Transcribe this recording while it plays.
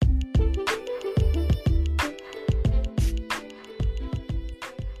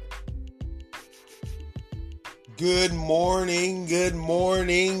Good morning, good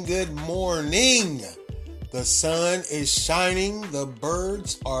morning, good morning. The sun is shining, the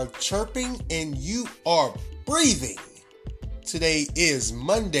birds are chirping, and you are breathing. Today is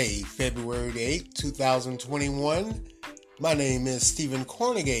Monday, February 8th, 2021. My name is Stephen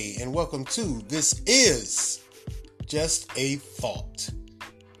Cornegay, and welcome to This Is Just a Thought.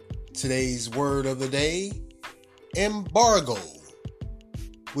 Today's word of the day, embargo,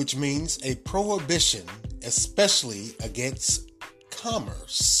 which means a prohibition, especially against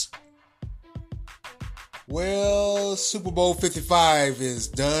commerce. Well, Super Bowl 55 is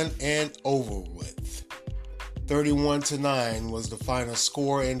done and over with. 31-9 was the final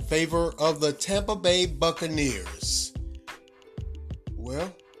score in favor of the Tampa Bay Buccaneers.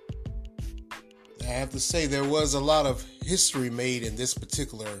 Well, I have to say there was a lot of history made in this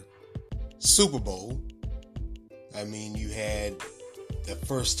particular Super Bowl. I mean, you had the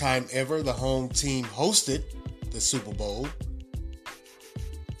first time ever the home team hosted the Super Bowl.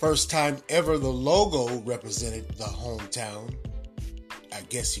 First time ever the logo represented the hometown, I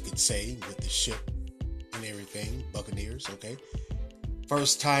guess you could say, with the ship and everything, Buccaneers, okay?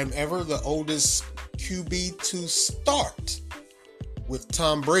 First time ever the oldest QB to start, with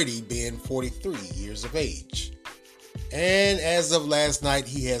Tom Brady being 43 years of age. And as of last night,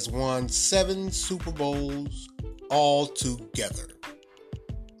 he has won 7 Super Bowls all together,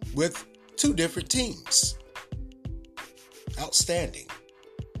 with 2 different teams. Outstanding.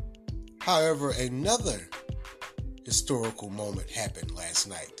 However, another historical moment happened last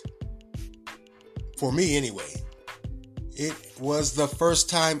night. For me anyway. It was the first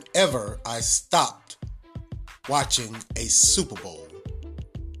time ever I stopped watching a Super Bowl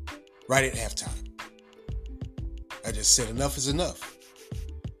right at halftime. I just said enough is enough.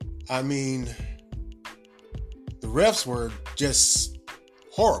 I mean, the refs were just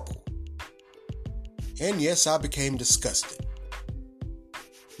horrible. And yes, I became disgusted.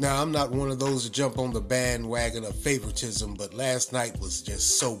 Now, I'm not one of those to jump on the bandwagon of favoritism, but last night was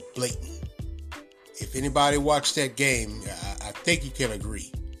just so blatant. If anybody watched that game, I think you can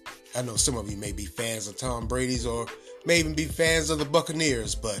agree. I know some of you may be fans of Tom Brady's or may even be fans of the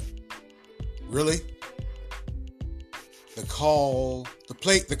Buccaneers, but really? The calls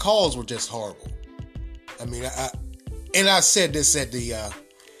were just horrible. I mean, I said this at the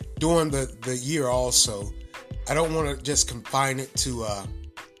during the year also. I don't want to just confine it to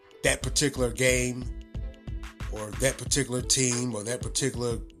that particular game or that particular team or that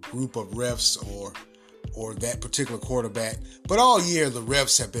particular group of refs or that particular quarterback. But all year the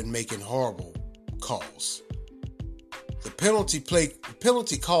refs have been making horrible calls. The penalty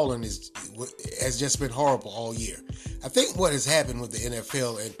calling has just been horrible all year. I think what has happened with the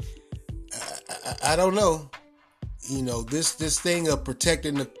NFL, and I don't know, you know, this thing of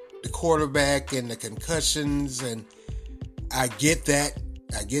protecting the quarterback and the concussions, and I get that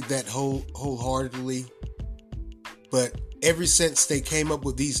wholeheartedly. But ever since they came up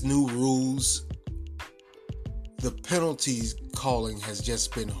with these new rules, the penalties calling has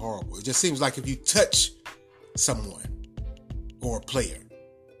just been horrible. It just seems like if you touch someone or a player,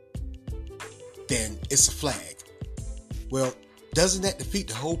 then it's a flag. Well, doesn't that defeat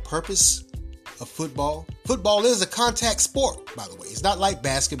the whole purpose of football? Football is a contact sport, by the way. It's not like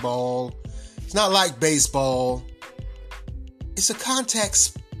basketball. It's not like baseball. It's a contact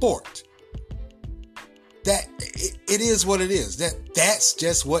sport. That it is what it is. That's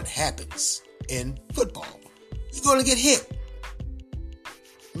just what happens in football. You're going to get hit.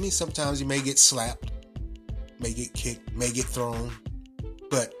 I mean, sometimes you may get slapped, may get kicked, may get thrown,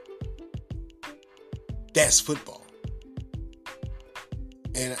 but that's football.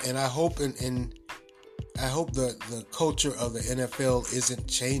 And I hope I hope the culture of the NFL isn't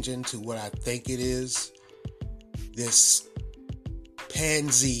changing to what I think it is. This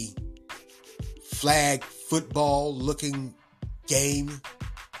pansy flag football looking game.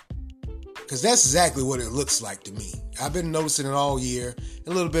 Because that's exactly what it looks like to me. I've been noticing it all year, a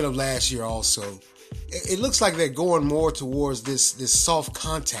little bit of last year also. It looks like they're going more towards this soft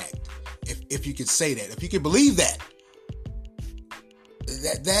contact, if you could say that. If you could believe that.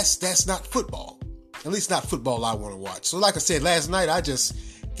 That's not football. At least not football I want to watch. So like I said, last night I just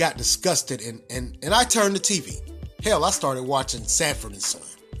got disgusted and I turned the TV. Hell, I started watching Sanford and Son.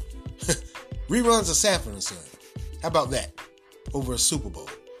 Reruns of Sanford and Son. How about that? Over a Super Bowl.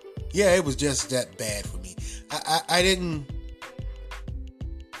 Yeah, it was just that bad for me. I didn't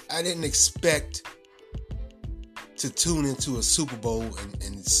expect to tune into a Super Bowl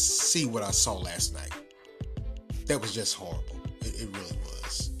and see what I saw last night. That was just horrible. It really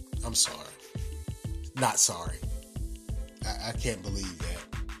was. I'm sorry. Not sorry. I can't believe that.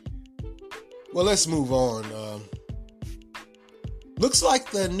 Well, let's move on. Looks like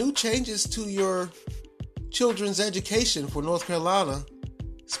the new changes to your children's education for North Carolina,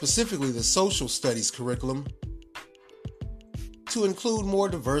 specifically the social studies curriculum, to include more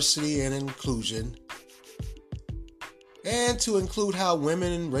diversity and inclusion, and to include how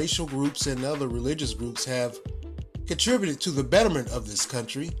women and racial groups and other religious groups have contributed to the betterment of this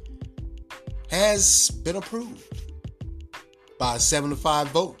country, has been approved by a 7-5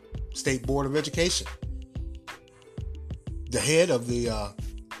 vote State Board of Education. The head of the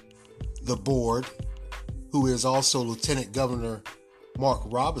board, who is also Lieutenant Governor Mark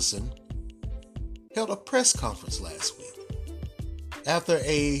Robinson, held a press conference last week after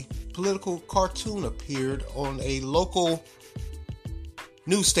a political cartoon appeared on a local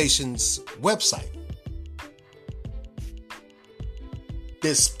news station's website.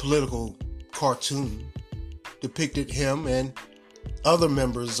 This political cartoon depicted him and other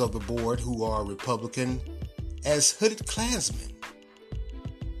members of the board who are Republican as hooded Klansmen.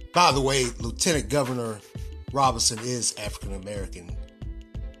 By the way, Lieutenant Governor Robinson is African American.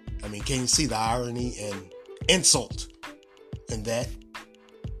 I mean, can you see the irony and insult in that?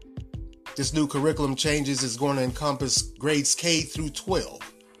 This new curriculum changes is going to encompass grades K through 12,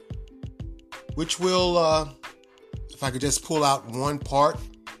 which will, if I could just pull out one part,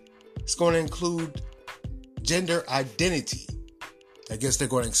 it's going to include gender identity. I guess they're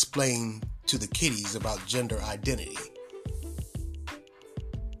going to explain to the kiddies about gender identity.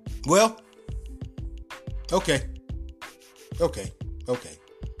 Well, okay.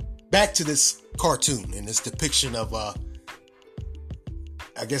 Back to this cartoon and this depiction of, I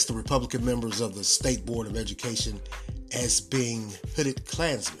guess, the Republican members of the State Board of Education as being hooded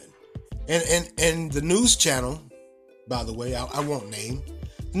Klansmen. And the news channel, by the way, I won't name,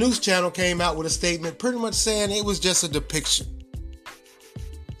 the news channel came out with a statement pretty much saying it was just a depiction.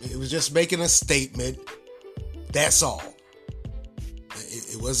 It was just making a statement. That's all.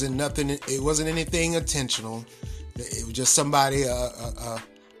 It wasn't nothing. It wasn't anything intentional. It was just somebody,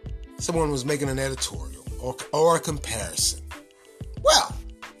 someone was making an editorial or a comparison. Well,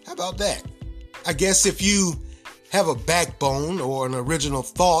 how about that? I guess if you have a backbone or an original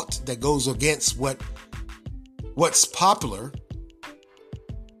thought that goes against what's popular,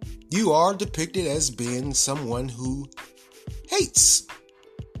 you are depicted as being someone who hates.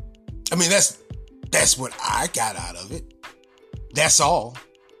 I mean, that's what I got out of it. That's all.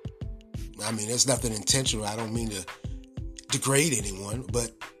 I mean, there's nothing intentional. I don't mean to degrade anyone,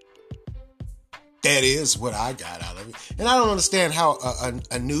 but that is what I got out of it. And I don't understand how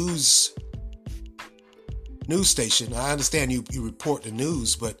a news station, I understand you report the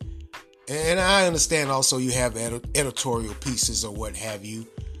news, and I understand also you have editorial pieces or what have you,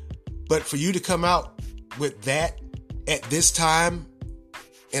 but for you to come out with that at this time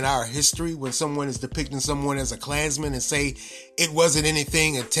in our history, when someone is depicting someone as a Klansman and say it wasn't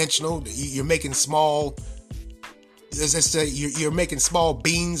anything intentional, you're making small, as I say, you're making small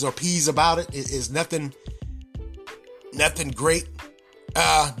beans or peas about it. It's nothing great.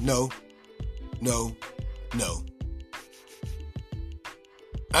 No.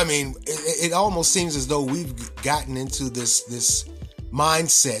 I mean, it almost seems as though we've gotten into this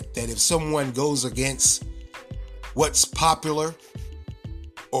mindset that if someone goes against what's popular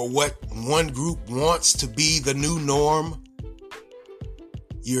or what one group wants to be the new norm,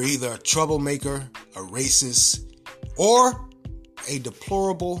 you're either a troublemaker, a racist, or a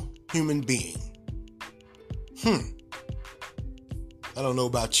deplorable human being. I don't know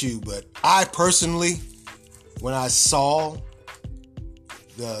about you, but I personally, when I saw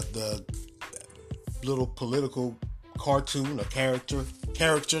the little political cartoon, a character,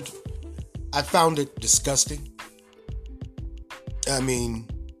 I found it disgusting. I mean,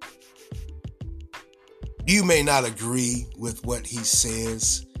 you may not agree with what he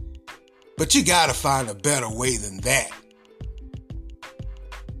says, but you gotta find a better way than that.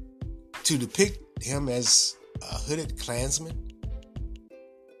 To depict him as a hooded Klansman?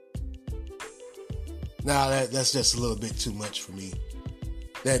 Nah, that's just a little bit too much for me.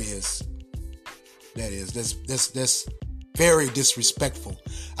 That's very disrespectful.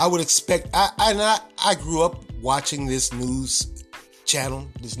 I would expect, I grew up watching this news channel,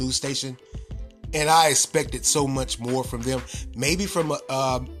 this news station, and I expected so much more from them. Maybe from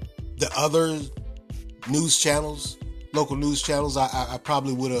the other news channels, local news channels, I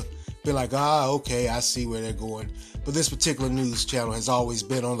probably would have been like, okay, I see where they're going. But this particular news channel has always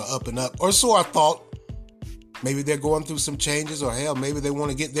been on the up and up, or so I thought. Maybe they're going through some changes, or hell, maybe they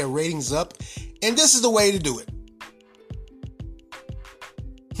want to get their ratings up, and this is the way to do it.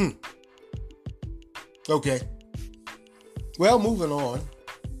 Okay. Well, moving on.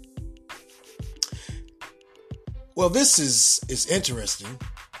 Well, this is interesting.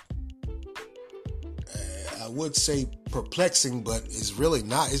 I would say perplexing, but it's really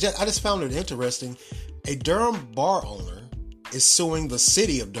not. I just found it interesting. A Durham bar owner is suing the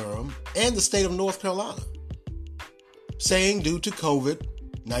city of Durham and the state of North Carolina, saying due to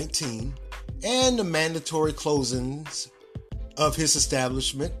COVID-19 and the mandatory closings of his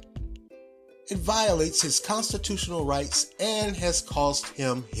establishment, it violates his constitutional rights and has cost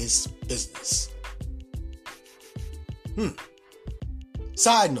him his business.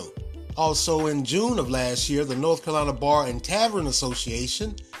 Side note, also in June of last year, the North Carolina Bar and Tavern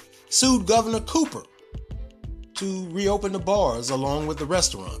Association sued Governor Cooper to reopen the bars along with the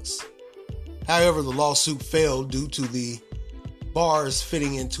restaurants. However, the lawsuit failed due to the bars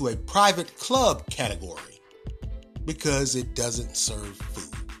fitting into a private club category because it doesn't serve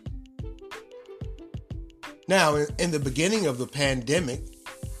food. Now, in the beginning of the pandemic,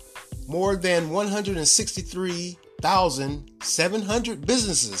 more than 163,700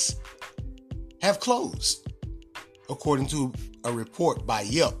 businesses have closed, according to a report by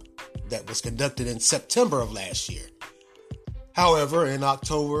Yelp that was conducted in September of last year. However, in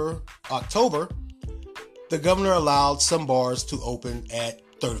October, the governor allowed some bars to open at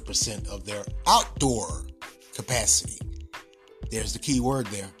 30% of their outdoor capacity. There's the key word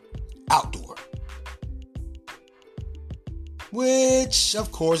there, outdoor. Which,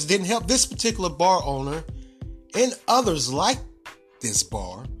 of course, didn't help this particular bar owner and others like this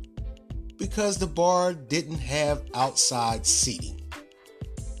bar because the bar didn't have outside seating.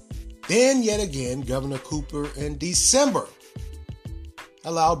 Then, yet again, Governor Cooper in December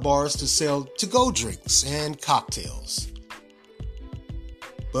allowed bars to sell to-go drinks and cocktails.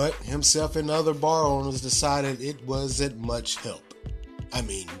 But himself and other bar owners decided it wasn't much help. I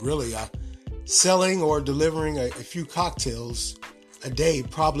mean, really, selling or delivering a few cocktails a day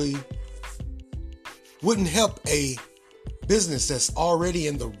probably wouldn't help a business that's already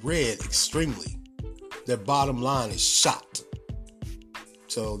in the red extremely. Their bottom line is shot.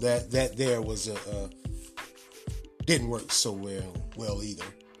 So that there was didn't work so well either.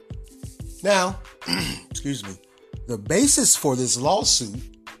 Now, excuse me, the basis for this lawsuit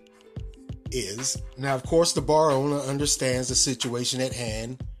is, now of course the bar owner understands the situation at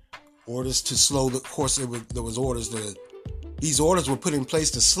hand. Orders to slow the course. There was orders that these orders were put in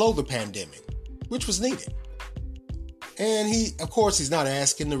place to slow the pandemic, which was needed. And he's not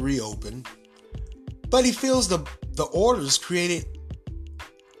asking to reopen, but he feels the orders created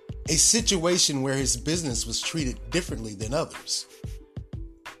a situation where his business was treated differently than others.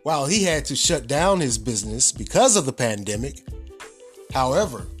 While he had to shut down his business because of the pandemic,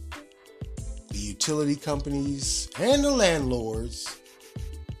 however, the utility companies and the landlords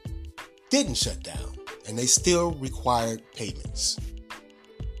didn't shut down, and they still required payments.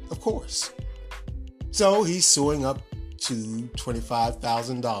 Of course. So he's suing up to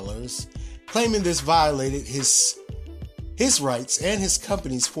 $25,000, claiming this violated his rights and his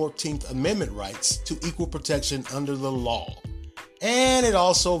company's 14th Amendment rights to equal protection under the law. And it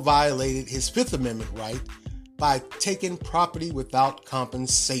also violated his 5th Amendment right by taking property without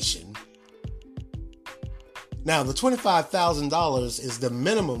compensation. Now, the $25,000 is the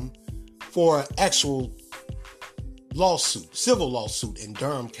minimum for an actual lawsuit, civil lawsuit in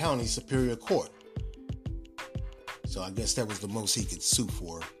Durham County Superior Court. So I guess that was the most he could sue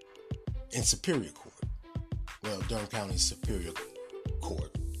for in Superior Court. Well, Durham County Superior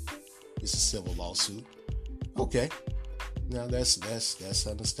Court. It's a civil lawsuit. Okay. Now that's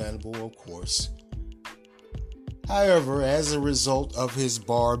understandable, of course. However, as a result of his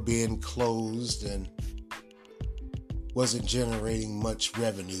bar being closed and wasn't generating much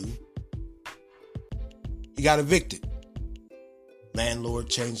revenue, he got evicted. Landlord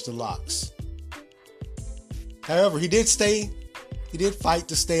changed the locks. However, he did fight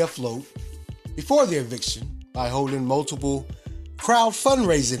to stay afloat before the eviction by holding multiple crowd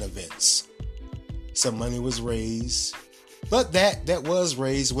fundraising events. Some money was raised, but that was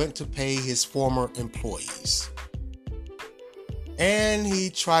raised went to pay his former employees. And he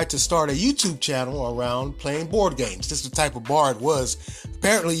tried to start a YouTube channel around playing board games. This is the type of bar it was.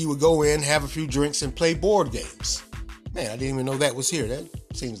 Apparently you would go in, have a few drinks, and play board games. Man, I didn't even know that was here. That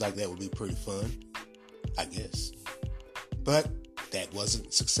seems like that would be pretty fun, I guess. But that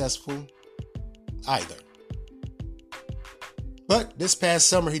wasn't successful either. But this past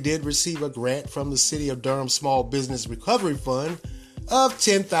summer, he did receive a grant from the City of Durham Small Business Recovery Fund of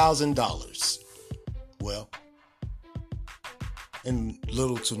 $10,000. Well, in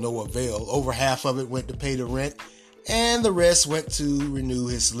little to no avail. Over half of it went to pay the rent, and the rest went to renew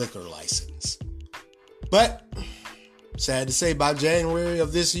his liquor license. But, sad to say, by January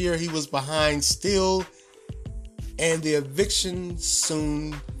of this year, he was behind still and the eviction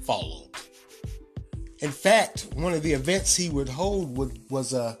soon followed. In fact, one of the events he would hold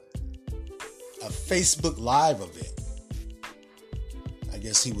was a Facebook Live event. I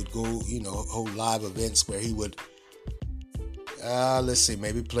guess he would go, hold live events where he would,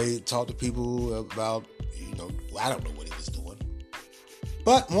 maybe talk to people about, I don't know what he was doing.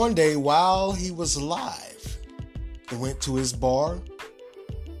 But one day while he was live, he went to his bar,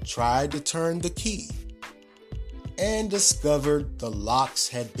 tried to turn the key, and discovered the locks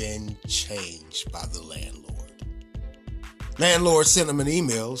had been changed by the landlord. Landlord sent him an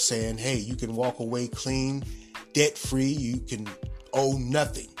email saying, hey, you can walk away clean, debt-free, you can owe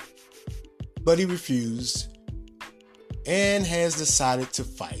nothing. But he refused and has decided to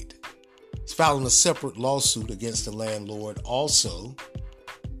fight. He's filing a separate lawsuit against the landlord also,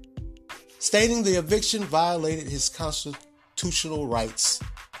 stating the eviction violated his constitutional rights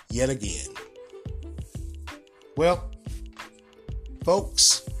yet again. Well,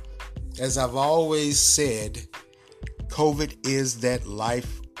 folks, as I've always said, COVID is that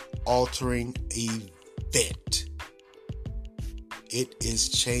life-altering event. It is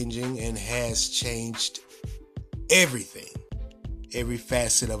changing and has changed everything, every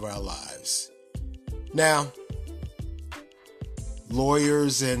facet of our lives. Now,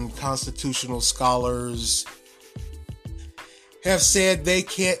 lawyers and constitutional scholars have said they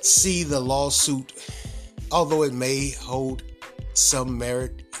can't see the lawsuit, although it may hold some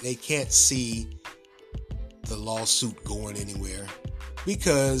merit. They can't see the lawsuit going anywhere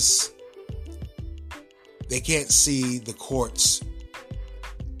because they can't see the courts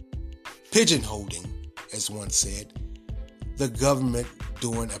pigeonholing, as one said, the government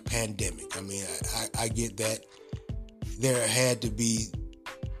during a pandemic. I mean, I get that there had to be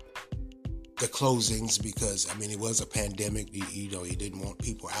the closings because, it was a pandemic. You didn't want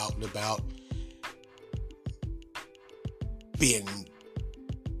people out and about being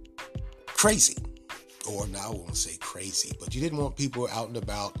crazy. Or no, I won't say crazy, but you didn't want people out and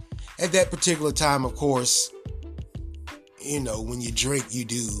about. At that particular time, of course, when you drink, you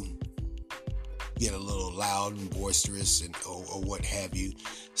do get a little loud and boisterous or what have you.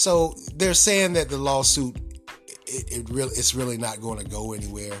 So they're saying that the lawsuit, it's really not going to go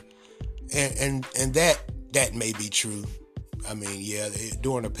anywhere. And that may be true.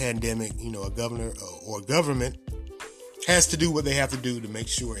 During a pandemic, a governor or government has to do what they have to do to make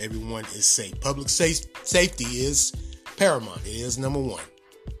sure everyone is safe. Public safety is paramount. It is number one.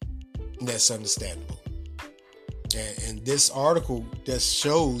 And that's understandable. And this article just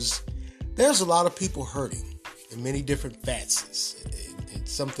shows there's a lot of people hurting in many different facets. And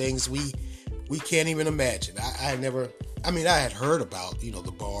some things we can't even imagine. I had heard about,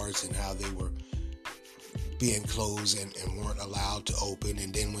 the bars and how they were being closed and weren't allowed to open.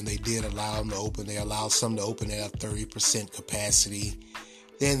 And then when they did allow them to open, they allowed some to open at a 30% capacity.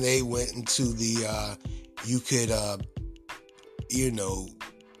 Then they went into the, you could,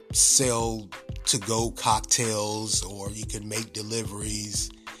 sell to-go cocktails or you could make deliveries.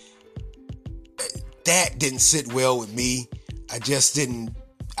 That didn't sit well with me. I just didn't,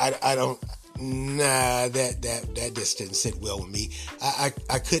 that just didn't sit well with me.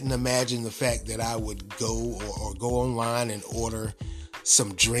 I couldn't imagine the fact that I would go or go online and order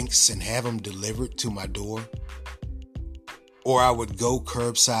some drinks and have them delivered to my door. Or I would go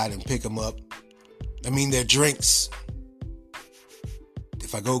curbside and pick them up. They're drinks.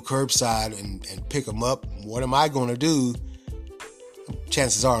 If I go curbside and pick them up, what am I going to do?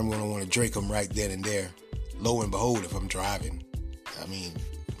 Chances are I'm going to want to drink them right then and there. Lo and behold, if I'm driving.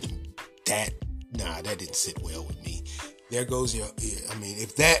 That didn't sit well with me. There goes if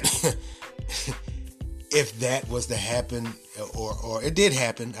that was to happen, or it did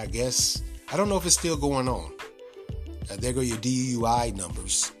happen, I guess. I don't know if it's still going on. There go your DUI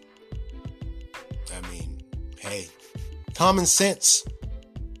numbers. Hey, common sense.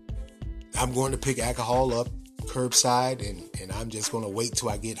 I'm going to pick alcohol up curbside and I'm just going to wait till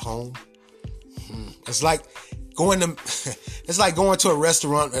I get home. It's like going to a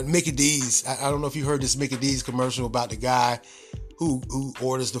restaurant at Mickey D's. I don't know if you heard this Mickey D's commercial about the guy who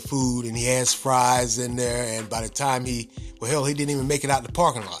orders the food and he has fries in there, and by the time he didn't even make it out the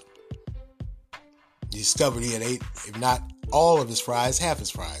parking lot. He discovered he had ate, if not all of his fries, half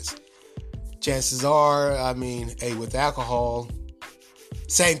his fries. Chances are, with alcohol,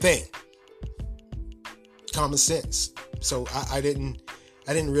 same thing. Common sense. So I didn't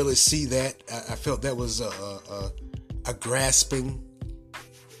really see that. I felt that was a grasping,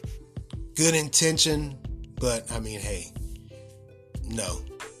 good intention, but hey, no.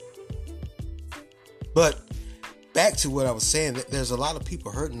 But back to what I was saying, there's a lot of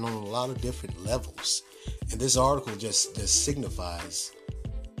people hurting on a lot of different levels. And this article just signifies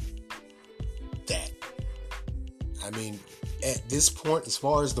that. I mean, at this point, as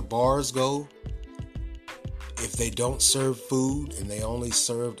far as the bars go, if they don't serve food and they only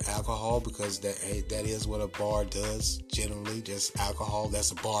served alcohol, because that is what a bar does generally, just alcohol.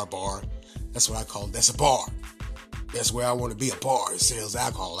 That's a bar. That's what I call it. That's a bar. That's where I want to be, a bar. It sells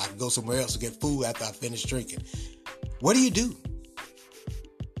alcohol. I can go somewhere else to get food after I finish drinking. What do?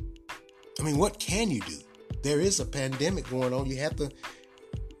 I mean, what can you do? There is a pandemic going on. You have to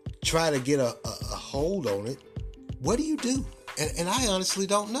try to get a hold on it. What do you do? And I honestly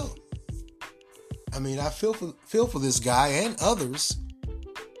don't know. I mean, I feel for this guy and others,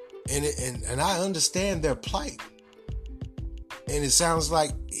 and I understand their plight. And it sounds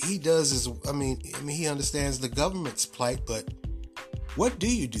like he does he understands the government's plight, but what do?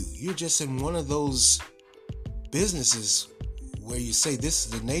 You're just in one of those businesses where you say, this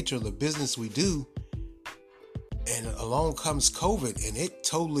is the nature of the business we do, and along comes COVID, and it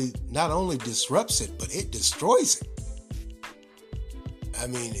totally not only disrupts it, but it destroys it. I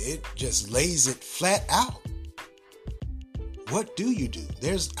mean, it just lays it flat out. What do?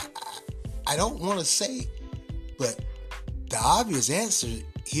 I don't want to say, but the obvious answer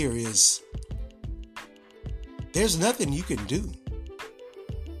here is there's nothing you can do.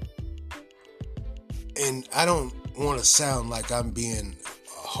 And I don't want to sound like I'm being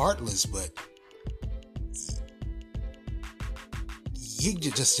heartless, but you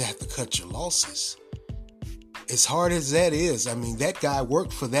just have to cut your losses. As hard as that is, I mean, that guy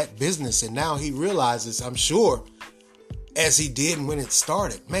worked for that business, and now he realizes, I'm sure, as he did when it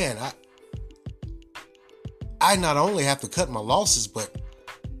started, man, I not only have to cut my losses, but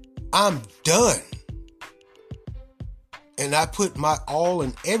I'm done. And I put my all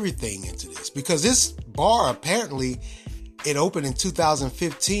and everything into this, because this bar, apparently, it opened in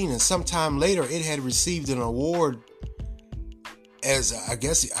 2015, and sometime later it had received an award as I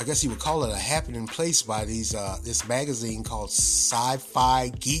guess you would call it a happening place by this magazine called Sci-Fi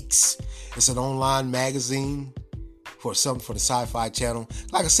Geeks. It's an online magazine for the Sci-Fi Channel.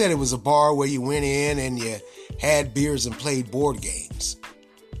 Like I said, it was a bar where you went in and you had beers and played board games.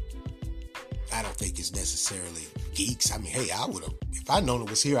 I don't think it's necessarily geeks. I mean, hey, I would have, if I'd known it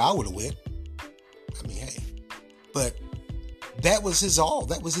was here, I would have went. I mean, hey, but that was his all.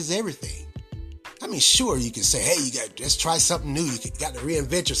 That was his everything. I mean, sure, you can say, hey, let's try something new. You got to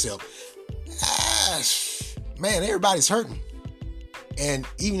reinvent yourself. Man, everybody's hurting. And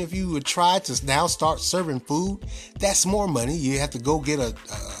even if you would try to now start serving food, that's more money. You have to go get a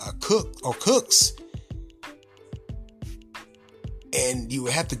cook or cooks. And you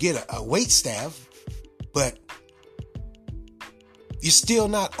would have to get a wait staff. But you're still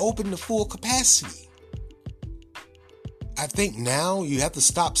not open to full capacity. I think now you have to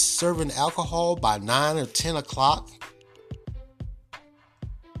stop serving alcohol by 9 or 10 o'clock.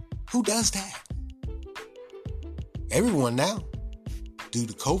 Who does that? Everyone now, due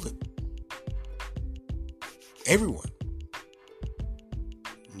to COVID. Everyone.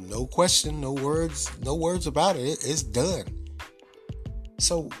 No question, no words about it. It's done.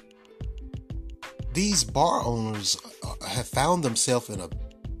 So these bar owners have found themselves in a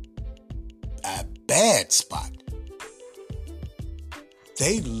bad spot.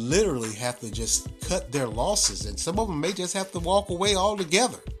 They literally have to just cut their losses, and some of them may just have to walk away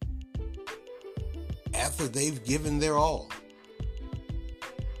altogether after they've given their all.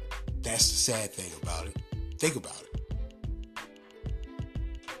 That's the sad thing about it. Think about it.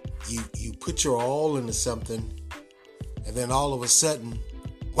 You put your all into something, and then all of a sudden,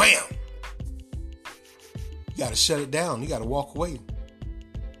 wham! You got to shut it down. You got to walk away.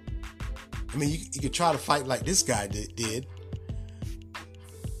 I mean, you could try to fight like this guy did.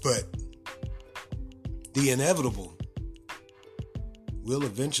 But the inevitable will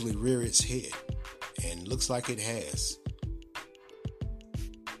eventually rear its head, and looks like it has.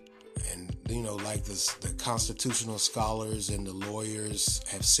 And, like the constitutional scholars and the lawyers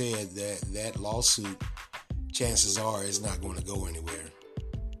have said, that lawsuit, chances are, is not going to go anywhere.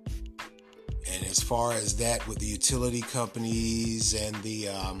 And as far as that with the utility companies and the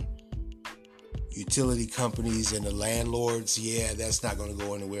landlords, yeah, that's not going to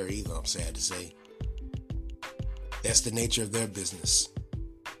go anywhere either, I'm sad to say. That's the nature of their business.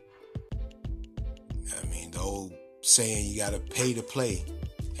 I mean, the old saying, you got to pay to play.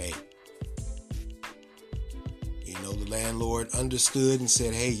 Hey, the landlord understood and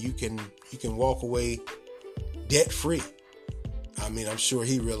said, hey, you can walk away debt free. I mean, I'm sure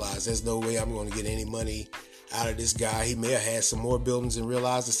he realized there's no way I'm going to get any money out of this guy. He may have had some more buildings and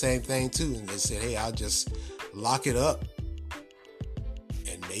realized the same thing too. And they said, hey, I'll just lock it up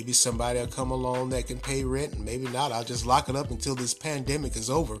and maybe somebody will come along that can pay rent, and maybe not. I'll just lock it up until this pandemic is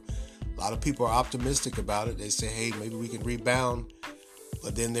over. A lot of people are optimistic about it. They say, hey, maybe we can rebound.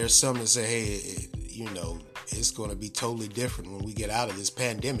 But then there's some that say, hey, it's going to be totally different when we get out of this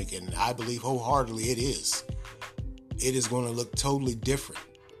pandemic. And I believe wholeheartedly it is. It is going to look totally different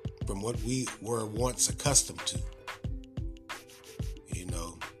from what we were once accustomed to.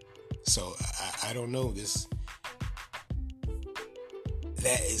 So I don't know. This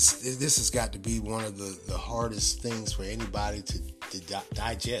has got to be one of the hardest things for anybody to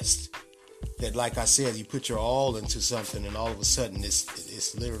digest. That, like I said, you put your all into something, and all of a sudden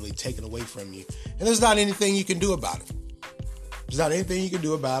it's literally taken away from you, and there's not anything you can do about it. There's not anything you can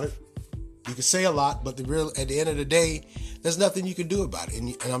do about it. You can say a lot, but at the end of the day, there's nothing you can do about it.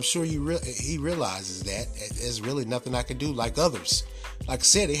 And I'm sure he realizes that there's really nothing I can do. Like others, like I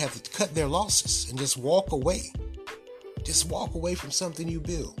said, they have to cut their losses and just walk away. Just walk away from something you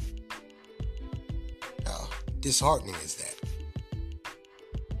build. How disheartening is that?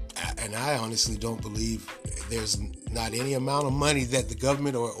 And I honestly don't believe there's not any amount of money that the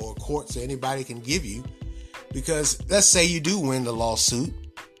government or courts or anybody can give you. Because let's say you do win the lawsuit.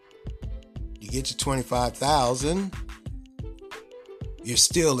 You get your $25,000. You're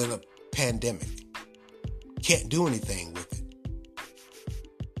still in a pandemic. Can't do anything with it.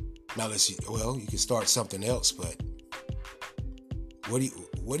 Now you can start something else, but what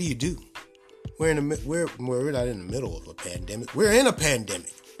do you do? We're not in the middle of a pandemic. We're in a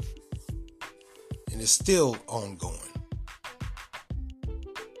pandemic. And it's still ongoing.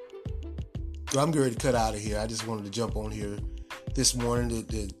 So I'm getting ready to cut out of here. I just wanted to jump on here this morning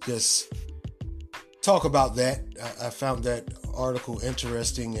to just talk about that. I found that article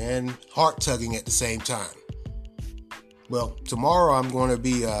interesting and heart-tugging at the same time. Well, tomorrow I'm going to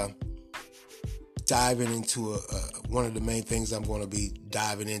be diving into one of the main things I'm going to be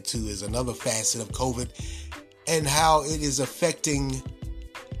diving into is another facet of COVID and how it is affecting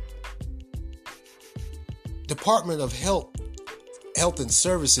Department of Health and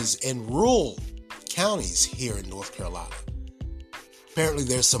Services in rural counties here in North Carolina. Apparently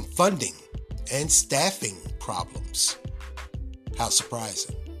there's some funding and staffing problems. How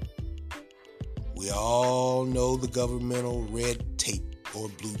surprising. We all know the governmental red tape or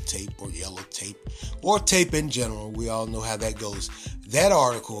blue tape or yellow tape or tape in general. We all know how that goes. That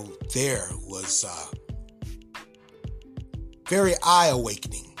article there was very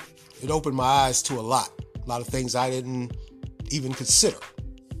eye-awakening. It opened my eyes to a lot of things I didn't even consider.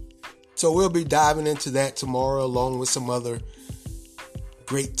 So we'll be diving into that tomorrow along with some other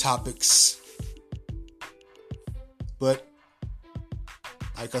great topics. But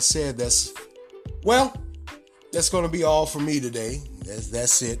like I said, that's going to be all for me today.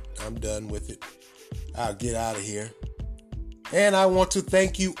 That's it. I'm done with it. I'll get out of here. And I want to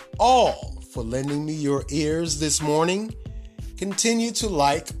thank you all for lending me your ears this morning. Continue to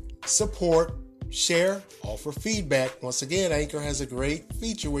like, support, share, offer feedback. Once again, Anchor has a great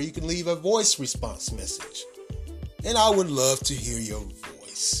feature where you can leave a voice response message. And I would love to hear your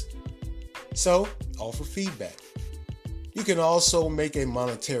voice. So, offer feedback. You can also make a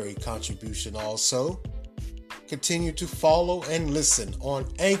monetary contribution also. Continue to follow and listen on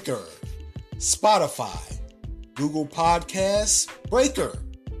Anchor, Spotify, Google Podcasts, Breaker,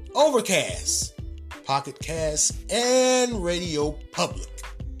 Overcast, Pocket Cast, and Radio Public.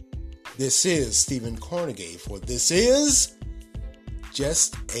 This is Stephen Cornegay for This Is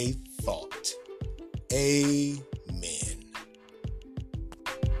Just a Thought.